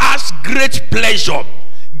God has great pleasure,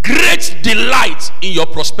 great delight in your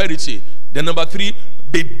prosperity. Then number 3,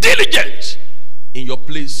 be diligent in your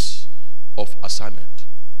place of assignment.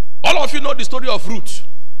 All of you know the story of Ruth.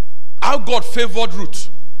 How God favored Ruth.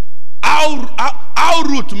 How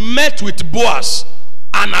Ruth met with Boaz,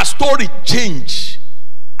 and her story changed.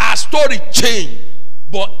 Her story changed.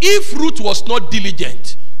 But if Ruth was not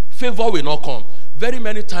diligent, favor will not come. Very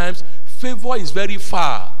many times, favor is very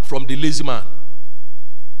far from the lazy man.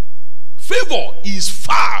 Favor is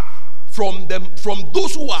far from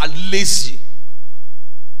those who are lazy.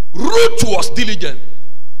 Ruth was diligent.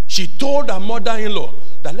 She told her mother-in-law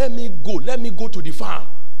that let me go to the farm,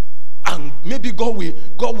 and maybe God will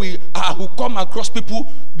come across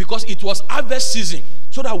people, because it was harvest season,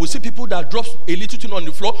 so that we see people that drop a little thing on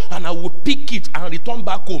the floor, and I will pick it and return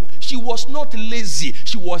back home. She was not lazy.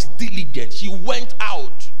 She was diligent. She went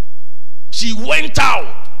out. She went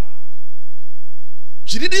out.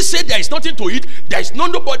 She didn't say there is nothing to eat. There is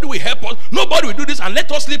nobody will help us. Nobody will do this, and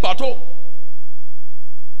let us sleep at home.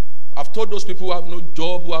 I've told those people who have no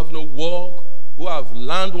job, who have no work, who have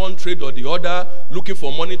learned one trade or the other, looking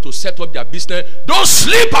for money to set up their business, don't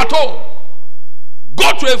sleep at home. Go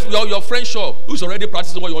to your friend's shop who's already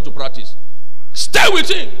practicing what you want to practice. Stay with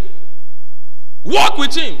him. Work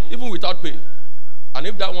with him, even without pay. And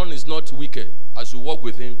if that one is not wicked, as you work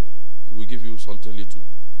with him, he will give you something little,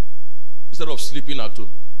 instead of sleeping at home.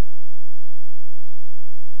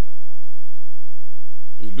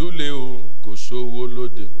 Ìlú le o, kò sówó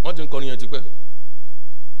lóde. Wọ́n ti ń kọrin yẹn tipẹ́.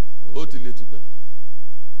 Ó ti le tipẹ́.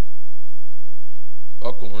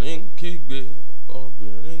 Ọkùnrin kígbe,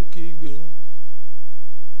 obìnrin kígbe,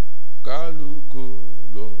 kálukú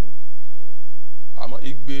lọ. Àmọ́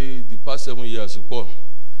igbe the past 7 years pọ̀.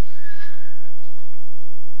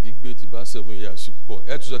 Igbe the past 7 years pọ̀.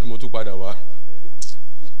 Ẹ tún sọ kí mo tún padà wá.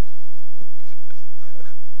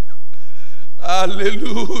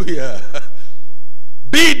 Hallelujah.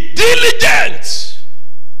 Be diligent.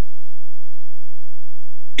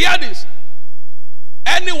 Hear this.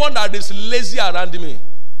 Anyone that is lazy around me,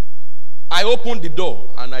 I open the door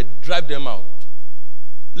and I drive them out.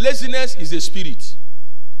 Laziness is a spirit.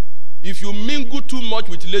 If you mingle too much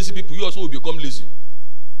with lazy people, you also will become lazy.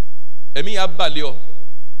 Be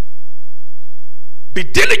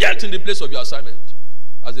diligent in the place of your assignment.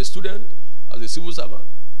 As a student, as a civil servant,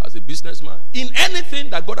 as a businessman, in anything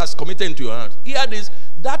that God has committed into your hands. Hear this,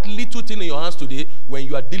 that little thing in your hands today, when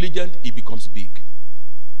you are diligent, it becomes big.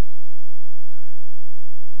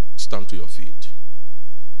 Stand to your feet.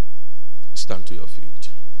 Stand to your feet.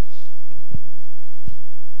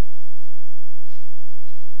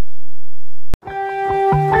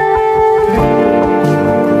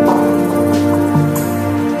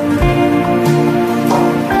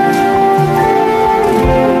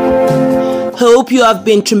 Hope you have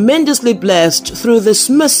been tremendously blessed through this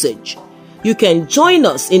message. You can join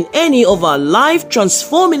us in any of our live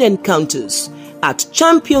transforming encounters at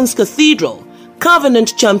Champions Cathedral,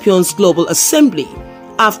 Covenant Champions Global Assembly,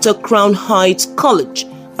 after Crown Heights College,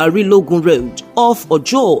 Arilogun Road, off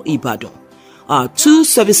Ojo, Ibadan. Our 2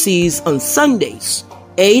 services on Sundays,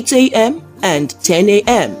 8 a.m. and 10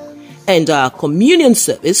 a.m., and our communion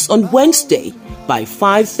service on Wednesday by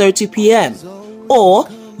 5:30 p.m. Or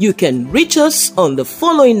you can reach us on the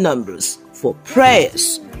following numbers for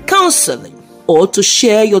prayers, counseling, or to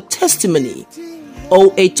share your testimony: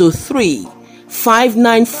 0803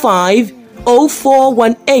 595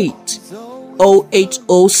 0418,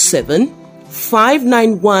 0807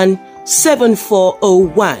 591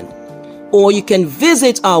 7401. Or you can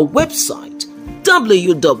visit our website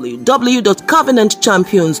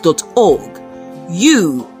www.covenantchampions.org.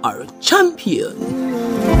 You are a champion.